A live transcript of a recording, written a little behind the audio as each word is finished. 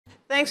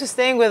Thanks for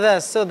staying with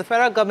us. So the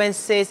federal government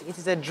says it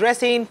is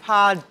addressing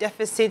power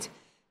deficit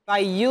by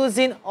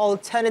using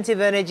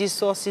alternative energy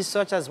sources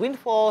such as wind,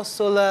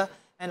 solar,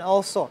 and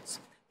all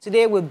sorts.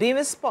 Today, we'll beam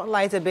a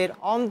spotlight a bit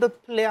on the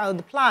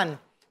plan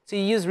to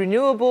use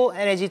renewable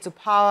energy to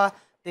power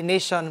the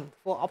nation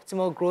for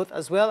optimal growth,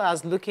 as well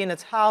as looking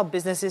at how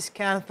businesses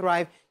can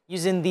thrive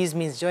using these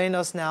means. Joining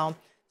us now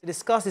to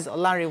discuss is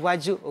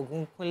Olarenwaju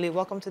Ogunkunle.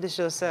 Welcome to the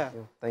show, sir.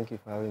 Thank you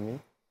for having me.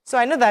 So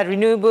I know that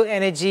renewable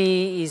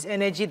energy is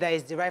energy that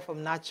is derived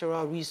from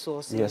natural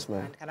resources. Yes,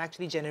 ma'am. And can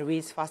actually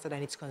generate faster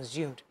than it's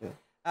consumed.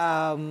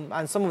 Yeah.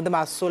 And some of them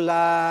are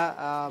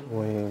solar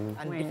Wind.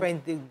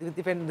 and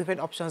different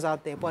options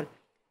out there. But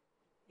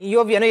in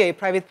your view, I know you're a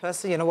private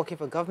person, you're not working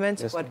for government,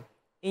 Yes, but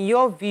in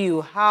your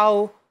view,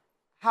 how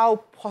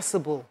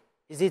possible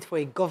is it for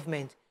a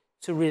government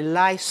to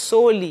rely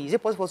solely, is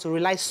it possible to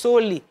rely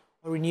solely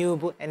on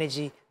renewable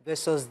energy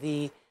versus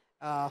the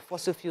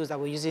fossil fuels that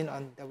we're using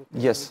on?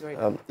 Yes,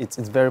 it's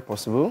very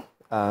possible,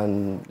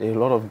 and a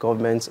lot of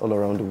governments all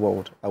around the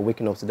world are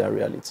waking up to that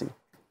reality,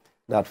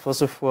 that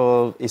fossil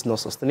fuel is not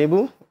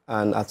sustainable,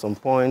 and at some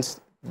point,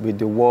 with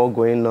the war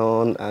going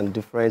on and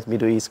different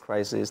Middle East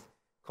crises,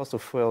 cost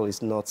of fuel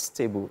is not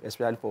stable,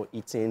 especially for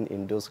eating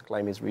in those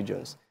climate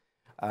regions.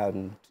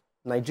 And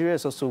Nigeria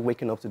is also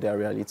waking up to their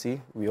reality.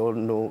 We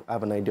all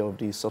have an idea of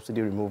the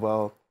subsidy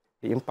removal,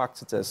 the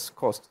impact it has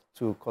cost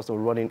of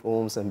running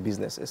homes and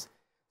businesses.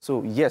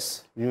 So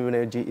yes, renewable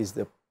energy is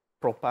the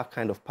proper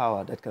kind of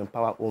power that can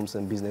power homes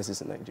and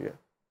businesses in Nigeria.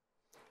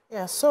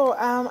 Yeah, so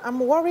I'm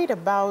worried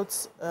about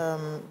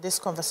this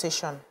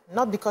conversation,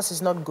 not because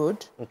it's not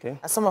good,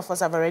 as some of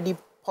us have already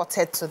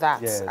potted to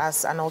that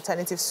as an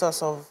alternative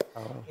source of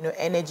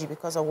energy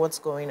because of what's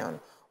going on.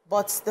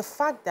 But the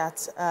fact that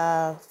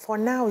for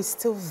now it's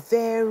still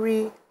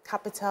very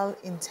capital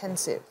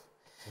intensive,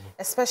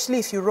 especially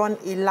if you run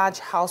a large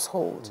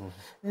household.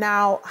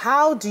 Now,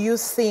 how do you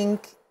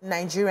think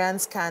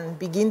Nigerians can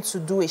begin to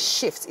do a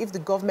shift if the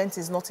government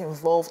is not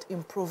involved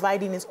in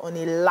providing it on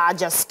a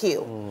larger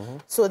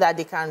scale so that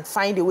they can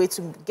find a way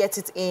to get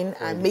it in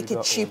and make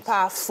it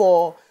cheaper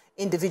for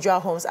individual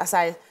homes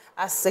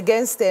as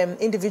against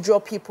individual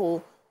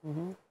people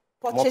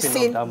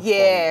purchasing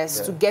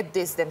to get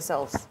this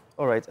themselves?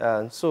 All right,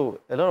 so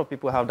a lot of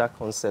people have that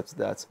concept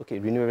that, okay,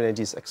 renewable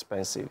energy is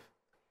expensive,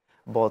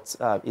 but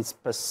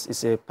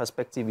it's a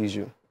perspective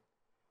issue.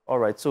 All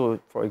right, so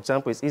for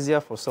example, it's easier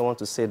for someone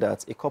to say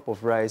that a cup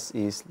of rice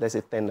is, let's say,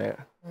 10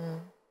 naira,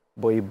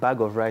 but a bag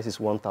of rice is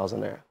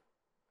 1,000 naira.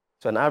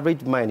 So an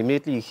average mind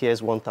immediately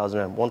hears 1,000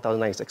 naira. 1,000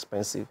 naira is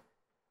expensive.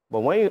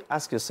 But when you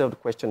ask yourself the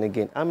question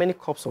again, how many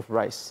cups of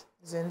rice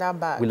is in that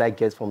bag will I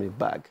get from a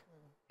bag?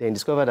 Then you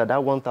discover that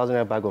that 1,000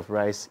 naira bag of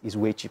rice is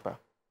way cheaper.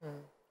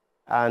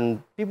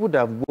 And people that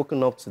have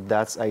woken up to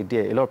that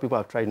idea, a lot of people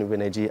have tried renewable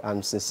energy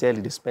and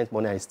sincerely they spent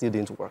money and it still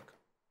didn't work.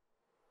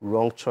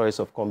 Wrong choice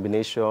of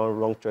combination,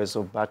 wrong choice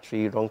of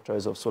battery, wrong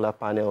choice of solar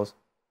panels.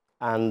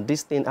 And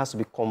this thing has to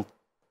be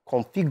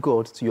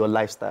configured to your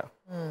lifestyle.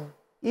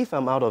 If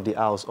I'm out of the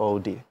house all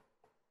day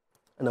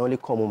and I only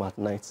come home at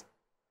night,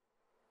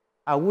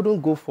 I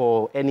wouldn't go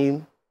for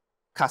any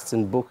cast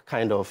in book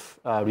kind of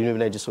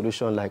renewable energy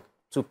solution like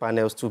 2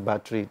 panels, 2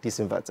 battery, this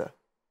inverter.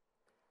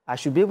 I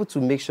should be able to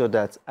make sure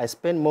that I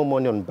spend more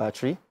money on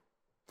battery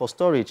for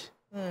storage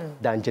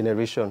than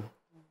generation.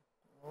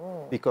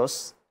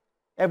 Because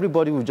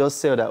everybody will just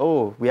say that,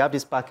 oh, we have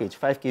this package,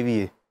 5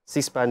 kVA,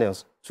 6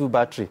 panels, 2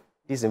 battery,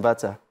 this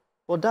inverter.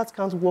 But that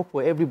can't work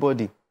for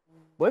everybody.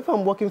 But if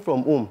I'm working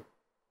from home,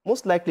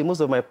 most likely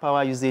most of my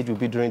power usage will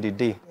be during the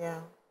day.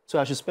 So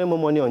I should spend more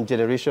money on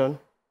generation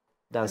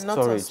than storage.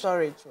 Not on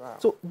storage, wow.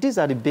 So these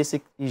are the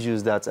basic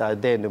issues that are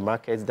there in the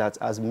market that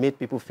has made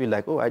people feel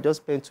like, oh, I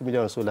just spent 2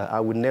 million on solar, I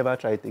would never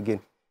try it again.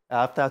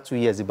 After 2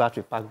 years, the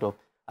battery packed up.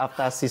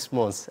 After 6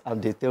 months,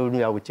 they tell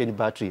me I will change the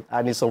battery.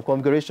 And in some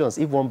configurations,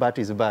 if one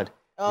battery is bad,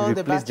 you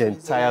replace the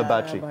entire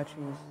battery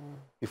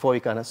before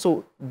you can.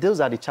 So those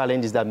are the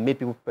challenges that make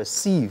people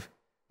perceive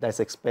that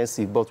it's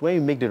expensive. But when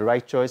you make the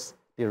right choice,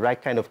 the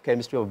right kind of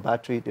chemistry of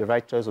battery, the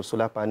right choice of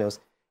solar panels,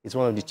 it's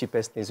one of the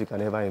cheapest things you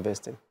can ever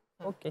invest in.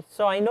 Okay,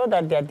 so I know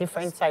that there are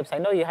different types. I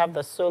know you have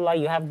the solar,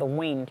 you have the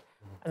wind.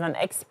 As an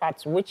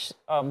expert, which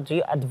do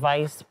you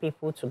advise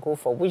people to go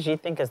for? Which do you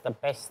think is the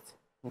best?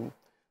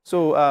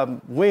 So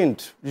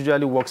wind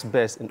usually works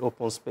best in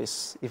open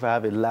space. If I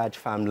have a large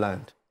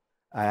farmland,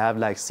 I have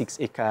like 6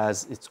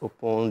 acres, it's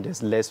open,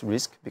 there's less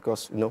risk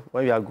because,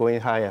 when you are going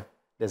higher,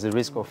 there's a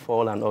risk of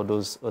fall and all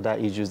those other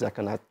issues that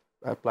can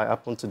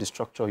happen to the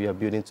structure you are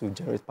building to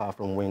generate power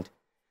from wind.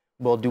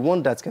 But the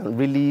one that can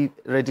really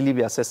readily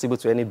be accessible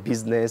to any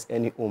business,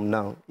 any home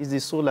now, is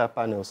the solar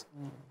panels.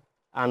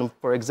 And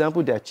for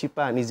example, they're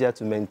cheaper and easier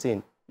to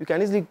maintain. You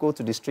can easily go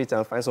to the street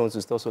and find someone to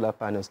install solar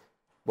panels.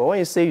 But when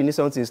you say you need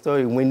someone to install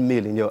a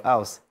windmill in your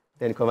house,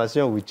 then the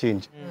conversation will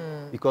change.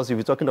 Because you'll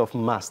be talking of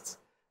masts,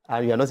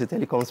 and you're not a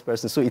telecoms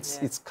person. So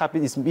it's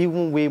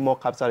even way more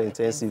capital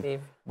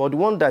intensive. But the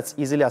one that's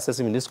easily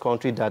accessible in this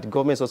country that the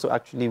government is also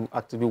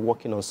actively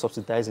working on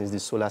subsidizing is the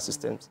solar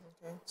systems.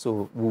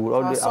 So we will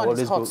always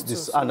go.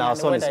 And our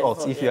sun is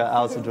hot if you are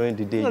out during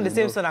the day. It's not the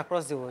same sun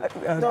across the world.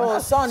 No,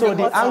 sun. So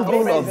the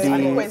angle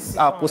of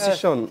our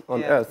position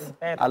on Earth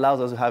allows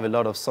us to have a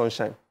lot of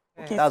sunshine.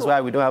 Okay, that's why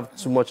we don't have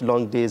too much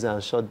long days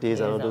and short days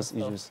and all those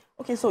issues.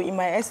 Okay, so in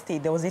my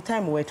estate, there was a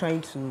time we were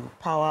trying to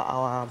power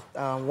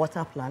our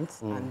water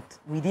plants and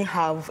we didn't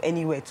have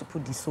anywhere to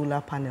put the solar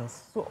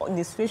panels. So in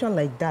a situation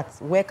like that,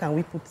 where can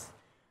we put,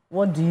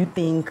 what do you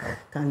think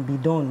can be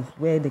done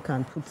where they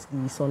can put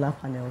the solar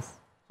panels?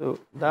 So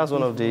that's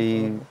one of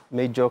the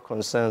major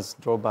concerns,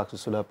 drawbacks to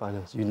solar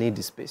panels. You need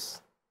the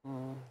space.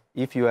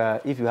 If you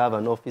have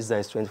an office that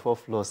is 24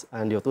 floors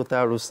and your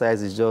total roof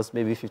size is just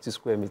maybe 50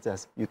 square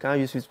meters, you can't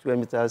use 50 square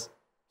meters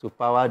to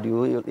power the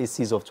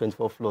ACs of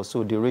 24 floors,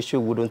 so the ratio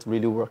wouldn't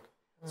really work.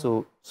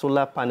 So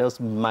solar panels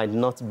might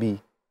not be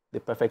the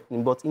perfect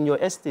thing, but in your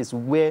estates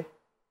where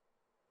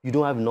you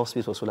don't have enough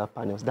space for solar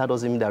panels, that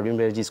doesn't mean that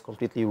renewable energy is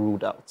completely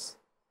ruled out.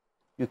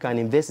 You can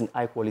invest in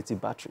high-quality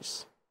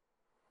batteries.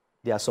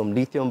 There are some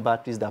lithium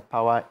batteries that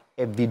power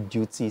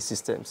heavy-duty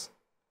systems,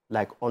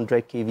 like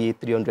 100 kVA,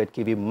 300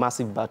 kVA,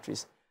 massive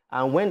batteries.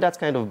 And when that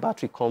kind of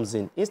battery comes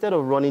in, instead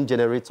of running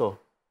generator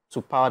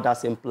to power that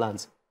same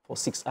plant for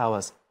 6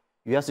 hours,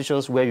 you have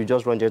stations where you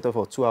just run generator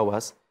for 2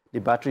 hours, the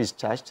battery is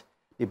charged,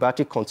 the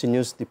battery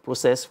continues the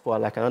process for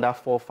like another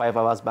 4 or 5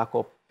 hours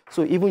backup.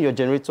 So even your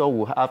generator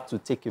will have to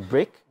take a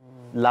break,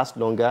 last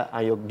longer,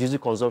 and your diesel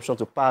consumption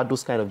to power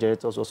those kind of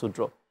generators also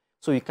drop.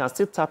 So you can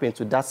still tap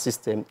into that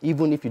system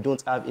even if you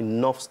don't have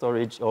enough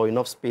storage or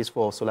enough space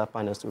for solar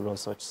panels to run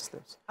such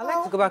systems. I'd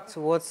like to go back to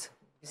what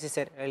Bisi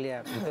said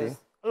earlier, because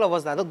all of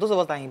us, those of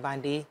us that are in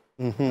Bandi,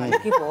 are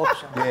looking for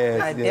options.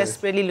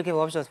 Desperately looking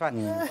for options.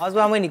 My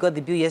husband, when he got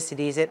the bill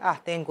yesterday, he said,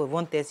 thank God,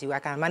 130, I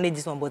can manage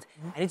this one, but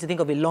I need to think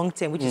of a long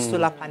term, which is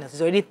solar panels.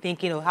 He's already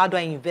thinking of how do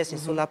I invest in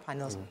solar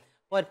panels.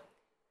 But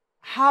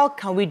how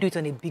can we do it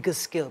on a bigger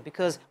scale?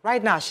 Because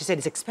right now, she said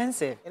it's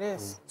expensive. It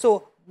is.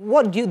 So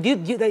what do you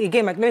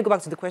again, let me go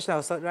back to the question I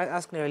was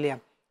asking earlier.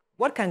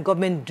 What can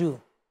government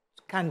do?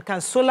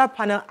 Can solar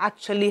panel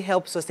actually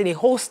help sustain a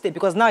whole state?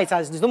 Because now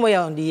there's no more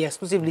on the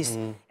exclusive list.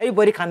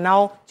 Everybody can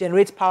now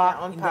generate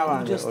power in the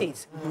individual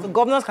states. So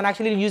governors can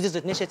actually use this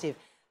initiative.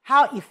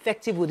 How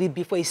effective would it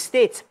be for a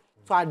state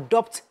to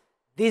adopt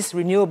this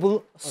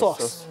renewable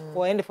source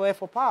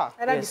for power?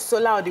 Either the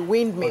solar or the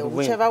windmill,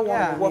 whichever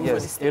one will work for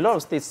the state. A lot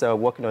of states are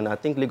working on it. I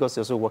think Lagos is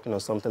also working on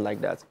something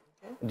like that.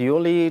 The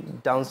only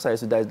downside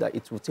to that is that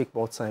it will take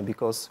more time,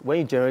 because when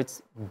you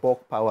generate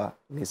bulk power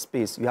in a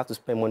space, you have to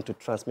spend money to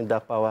transmit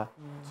that power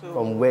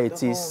from where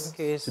it is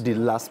to the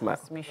last mile.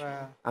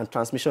 And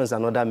transmission is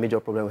another major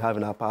problem we have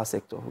in our power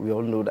sector. We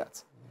all know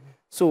that.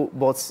 So,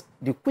 but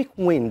the quick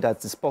win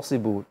that is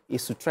possible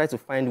is to try to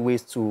find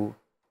ways to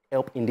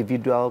help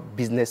individual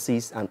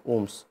businesses and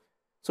homes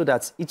so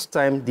that each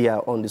time they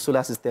are on the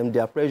solar system,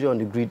 their pressure on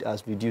the grid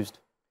has reduced.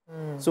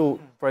 So,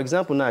 for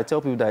example, now I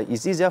tell people that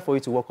it's easier for you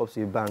to walk up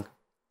to a bank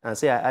and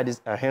say, I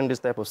earn this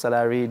type of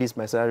salary, this is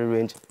my salary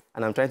range,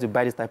 and I'm trying to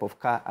buy this type of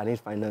car, I need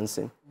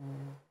financing.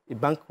 The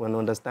bank will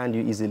understand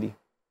you easily.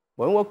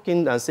 When you walk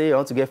in and say, I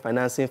want to get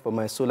financing for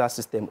my solar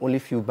system, only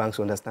few banks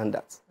understand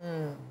that.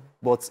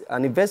 But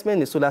an investment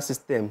in a solar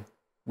system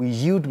will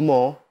yield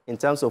more in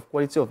terms of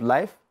quality of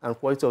life and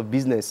quality of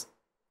business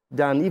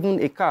than even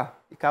a car.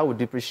 A car will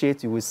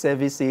depreciate, you will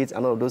service it,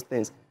 and all of those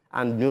things.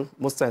 And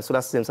most times,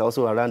 solar systems are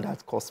also around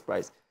that cost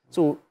price.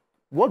 So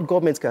what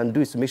government can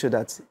do is to make sure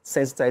that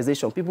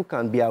sensitization, people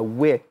can be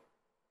aware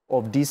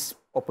of these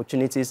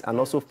opportunities and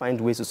also find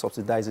ways to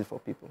subsidize it for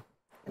people.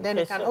 And then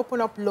they can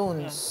open up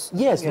loans.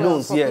 Yes,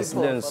 loans,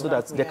 so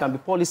that there can be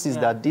policies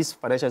that these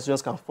financial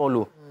institutions can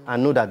follow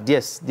and know that,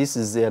 yes, this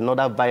is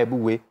another viable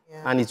way.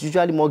 And it's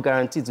usually more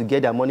guaranteed to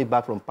get their money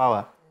back from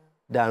power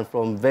than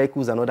from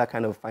vehicles and other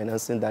kind of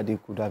financing that they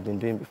could have been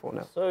doing before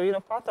now.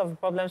 So, part of the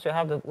problems we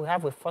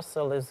have with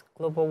fossil is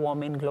global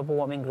warming.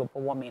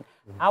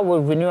 How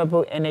will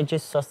renewable energy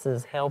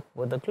sources help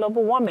with the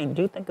global warming?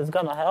 Do you think it's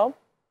going to help?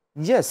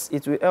 Yes,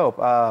 it will help.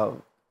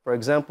 For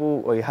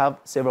example, we have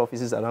several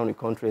offices around the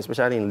country,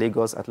 especially in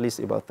Lagos, at least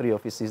about 3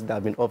 offices that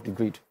have been off the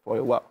grid for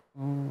a while.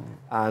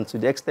 And to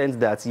the extent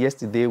that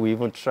yesterday we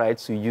even tried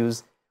to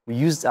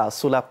used our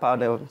solar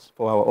panels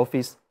for our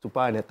office to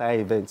power an entire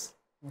event.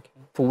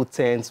 Full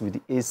tents with the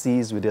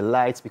ACs, with the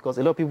lights, because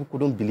a lot of people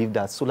couldn't believe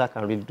that solar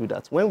can really do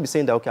that. When we're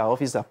saying that, okay, our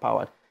offices are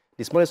powered,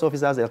 the smallest office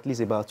has at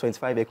least about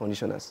 25 air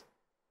conditioners.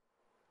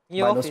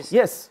 Your office?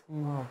 Yes,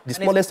 the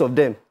smallest of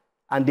them.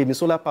 And they've been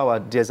solar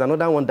powered. There's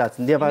another one that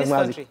never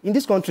has. In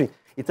this country,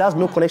 it has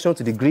no connection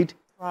to the grid,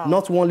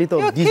 not 1 liter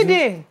of diesel. You're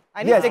kidding?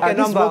 I need to take a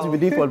number. This is what we've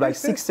been doing for like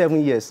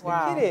 6-7 years.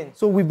 Wow. Kidding.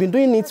 So we've been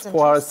doing it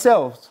for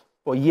ourselves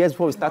for years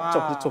before we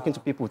start talking to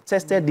people,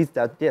 tested this,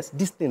 that, yes,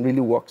 this thing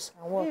really works.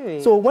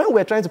 Really? So when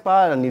we're trying to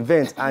power an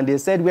event and they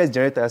said, where's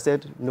generator? I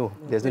said, no,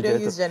 there's no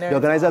generator. The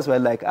organizers were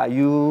like, are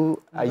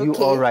you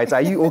all right?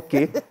 Are you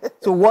okay?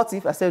 So what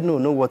if? I said,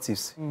 no what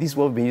ifs. This is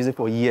what we've been using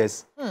for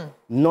years.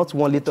 Not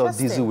 1 liter of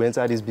diesel will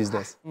enter this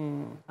business.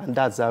 And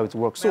that's how it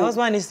works. My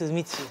husband needs to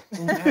meet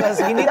you. Because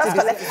we need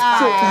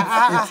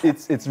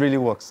to it really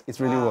works. It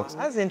really works.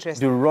 That's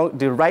interesting.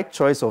 The right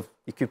choice of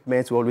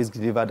equipment will always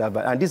deliver that.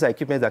 And these are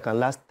equipment that can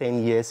last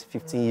 10 years,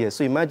 15 years.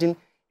 So imagine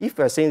if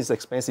you're saying it's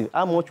expensive,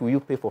 how much will you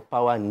pay for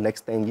power in the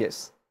next 10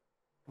 years?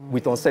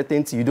 With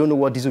uncertainty, you don't know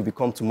what this will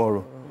become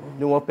tomorrow.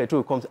 You know what petrol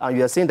will come to, and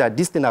you're saying that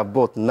this thing I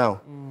bought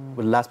now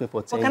will last me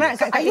for 10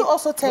 years. Are you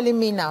also telling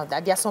me now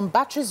that there are some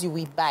batteries you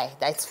will buy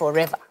that it's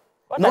forever?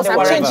 What are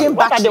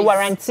the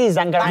warranties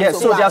and guarantees?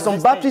 Yes, so there are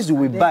some batteries you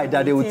will buy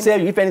that they will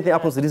tell you if anything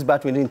happens to this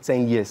battery within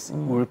 10 years,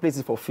 we'll replace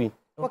it for free.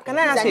 Well, can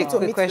I ask you a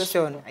quick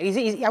question?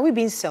 Are we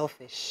being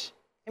selfish?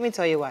 Let me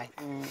tell you why.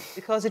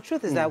 Because the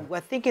truth is that we're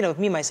thinking of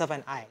me, myself,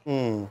 and I.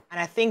 And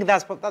I think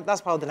that's part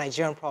of the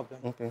Nigerian problem.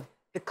 Okay.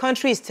 The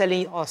country is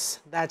telling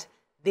us that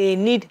they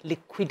need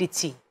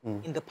liquidity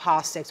in the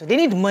power sector. They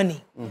need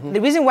money.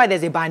 The reason why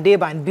there's a band-A,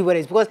 band-B,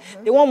 is because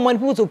they want money,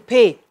 people to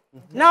pay.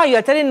 Now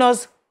you're telling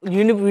us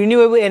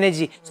renewable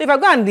energy. So if I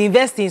go and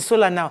invest in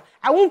solar now,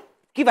 I won't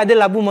give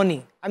Adelabu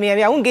money.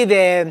 I won't give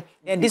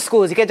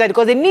discos,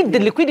 because they need the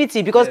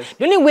liquidity. Because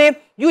the only way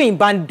you in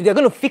band, they're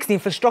going to fix the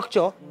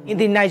infrastructure in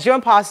the Nigerian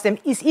power system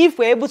is if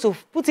we're able to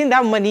put in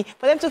that money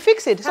for them to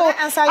fix it. So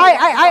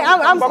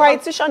I'm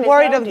quite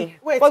worried of.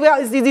 But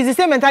it's the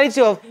same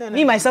mentality of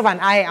me, myself, and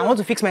I want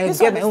to fix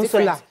get my own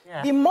solar.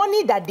 Yeah. The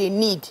money that they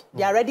need,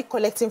 they're already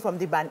collecting from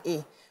the band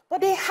A. But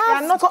they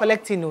are not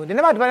collecting, no. They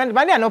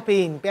are not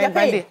paying. They're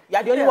paying.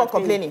 You're the only one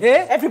complaining.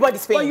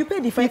 Everybody's paying. But you pay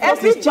the fee.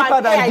 Every cheaper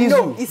than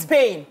diesel is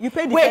paying. You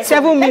pay the Wait,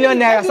 7 million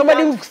naira.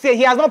 Somebody will say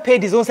he has not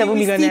paid his own 7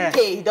 million naira.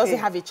 He doesn't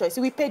have a choice.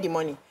 He will pay the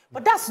money.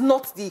 But that's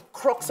not the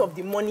crux of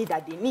the money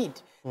that they need.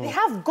 They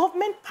have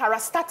government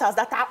parastatals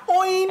that are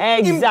owing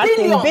in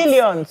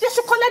billions. They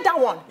should collect that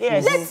one.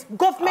 Yes. Let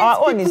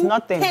government people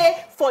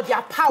pay for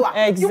their power.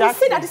 You will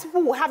see that these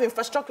people will have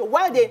infrastructure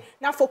while they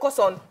now focus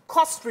on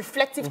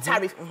cost-reflective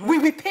tariff. We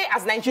will pay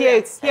as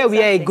Nigerians. Here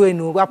we are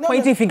going. We are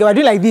pointing finger. We are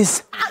doing like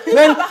this.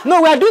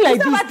 No, we are doing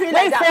like this.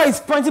 When four is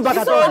pointing back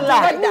at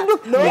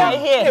us. We are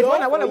here. We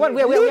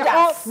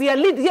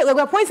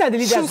are pointing at the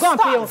leaders. Go and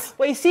pay us.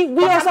 But you see,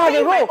 we also have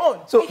a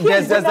role. So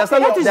there's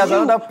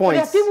another point.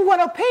 There are people who are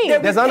not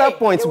paying. There's another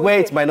point where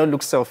it might not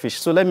look selfish.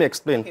 So let me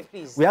explain.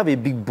 Okay, we have a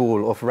big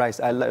bowl of rice.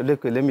 Let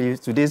me use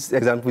today's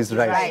example is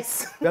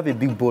rice. We have a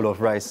big bowl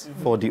of rice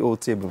for the whole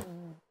table.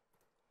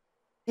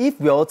 If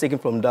we are all taking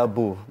from that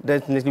bowl,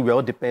 definitely we are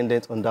all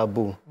dependent on that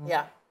bowl.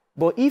 Yeah.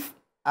 But if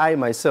I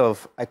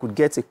myself, I could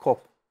get a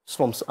cup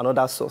from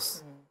another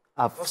source,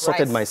 I've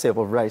sorted myself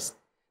of rice,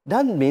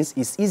 that means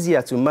it's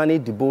easier to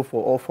manage the bowl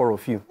for all four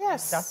of you.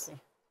 Yes. Exactly.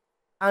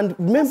 And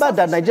remember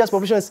that Nigeria's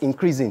population is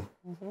increasing.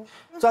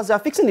 So as you're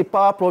fixing the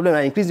power problem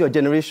and increasing your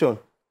generation,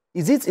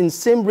 is it in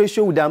same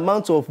ratio with the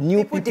amount of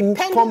new people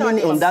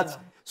coming on that?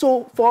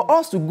 So for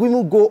us to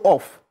even go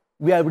off,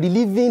 we are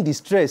relieving the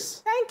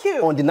stress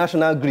on the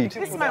national grid.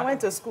 This man went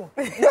to school.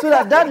 So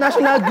that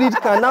national grid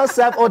can now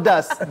serve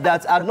others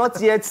that are not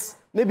yet,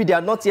 maybe they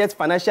are not yet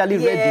financially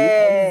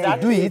ready to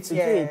do it.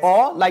 Yes.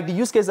 Or like the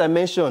use case I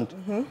mentioned,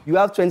 you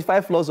have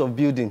 25 floors of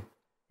building.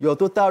 Your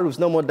total roof is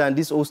no more than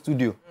this old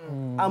studio.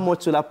 How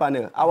much solar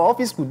panel? Our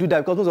office could do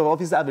that because most of our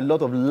offices have a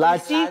lot of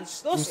large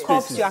those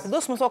small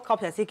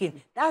cups you're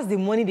taking, that's the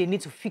money they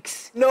need to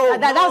fix. No,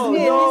 that's a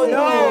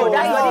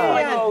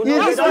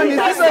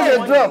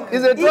drop.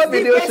 It's a drop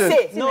in the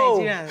ocean. No,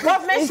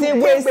 government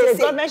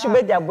should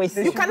make their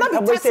wastage. You cannot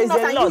be taxing us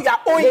and you are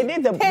owing. They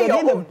need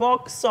the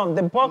bulk sum,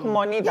 the bulk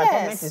money that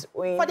government is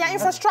owing. For their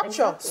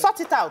infrastructure,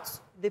 sort it out.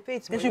 They pay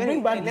it. They should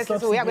bring back the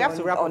subsidy we have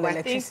to wrap up on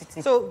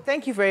electricity. So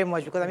thank you very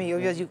much,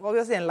 because you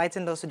obviously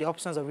enlightened us to the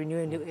options of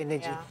renewable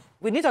energy. Yeah.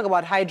 We need to talk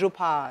about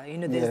hydropower.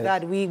 There's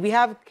that. We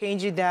have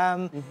Kenji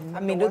Dam.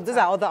 Those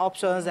are other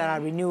options that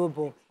are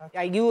renewable.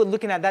 Are you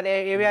looking at that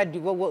area?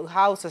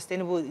 How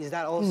sustainable is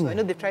that also? I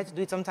know they've tried to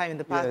do it sometime in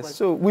the past. Yes.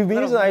 So we've been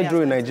using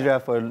hydro in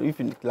Nigeria for, if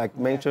you like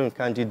mentioned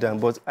Kenji Dam,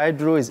 but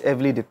hydro is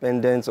heavily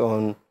dependent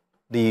on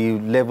the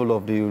level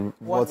of the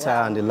water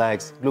and the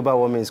likes. Global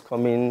warming is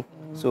coming,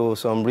 so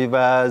some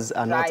rivers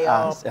are not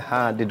as,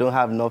 they don't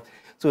have enough.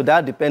 So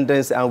that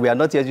dependence, and we are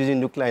not yet using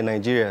nuclear in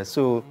Nigeria.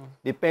 So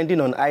depending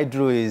on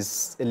hydro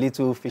is a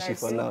little fishy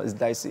for now. It's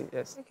dicey,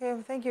 yes.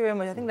 Okay, thank you very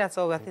much. I think that's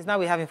all. Now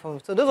we have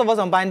information. So those of us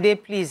on Band-A,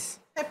 please.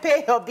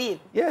 Pay your bill.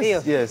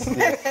 Yes.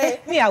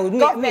 Me, I'm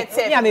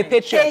a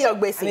patriot. Pay your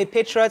bill. I'm a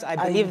patriot. I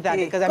believe that,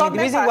 because the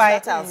reason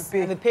why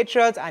I'm a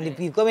patriot, and if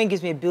the government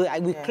gives me a bill,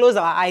 we close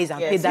our eyes and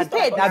pay that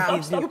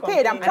bill. You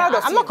paid. I'm proud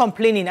of you. I'm not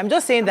complaining. I'm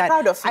just saying that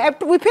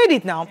we paid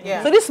it now.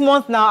 Yeah. So this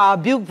month now, our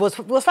bill was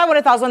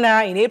 500,000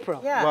 naira in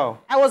April. Yeah. Wow.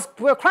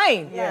 We're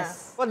crying.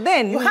 Yes. But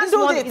then you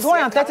handled it. It's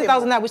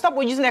 130,000 now. We stopped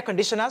using air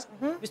conditioners.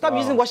 We stopped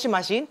using washing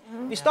machine.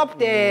 We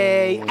stopped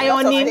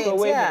ironing.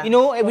 You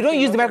know, we don't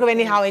use the microwave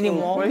anyhow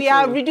anymore. We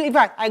are reducing. In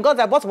fact, I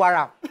bought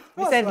wara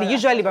recently.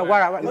 Usually, by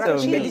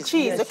wara.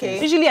 Cheese. Okay.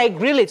 Usually, I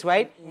grill it,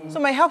 right? So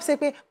my help said,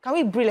 "Can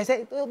we grill?" I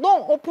said,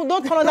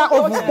 "Don't turn on that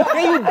oven.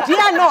 Then you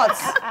dare not."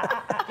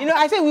 You know,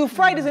 I said, "We'll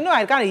fry this." No,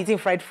 I can't eat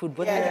fried food.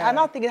 But I'm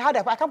not thinking how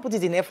I can't put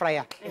it in air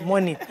fryer in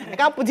morning. I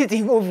can't put it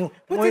in oven.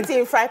 Put it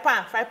in fry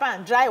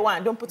pan, dry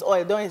one. Don't put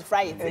oil. Don't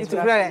fry it.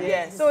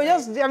 Yes. So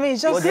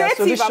it's just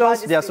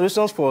there are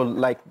solutions for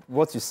like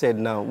what you said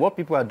now. What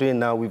people are doing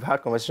now, we've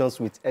had conversations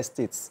with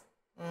estates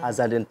as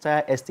an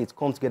entire estate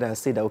come together and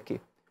say that, okay,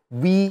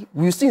 we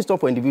still install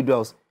for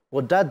individuals,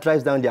 but that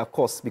drives down their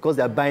costs because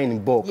they're buying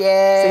in bulk.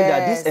 Yes. Saying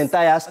that this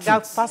entire street...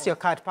 Pass your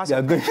card. Pass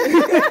your card.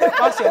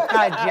 Pass your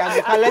card,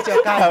 you can let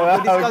your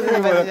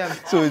card.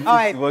 So all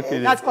right,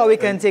 that's all we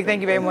can take.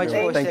 Thank you very much.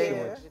 Thank you so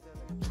much.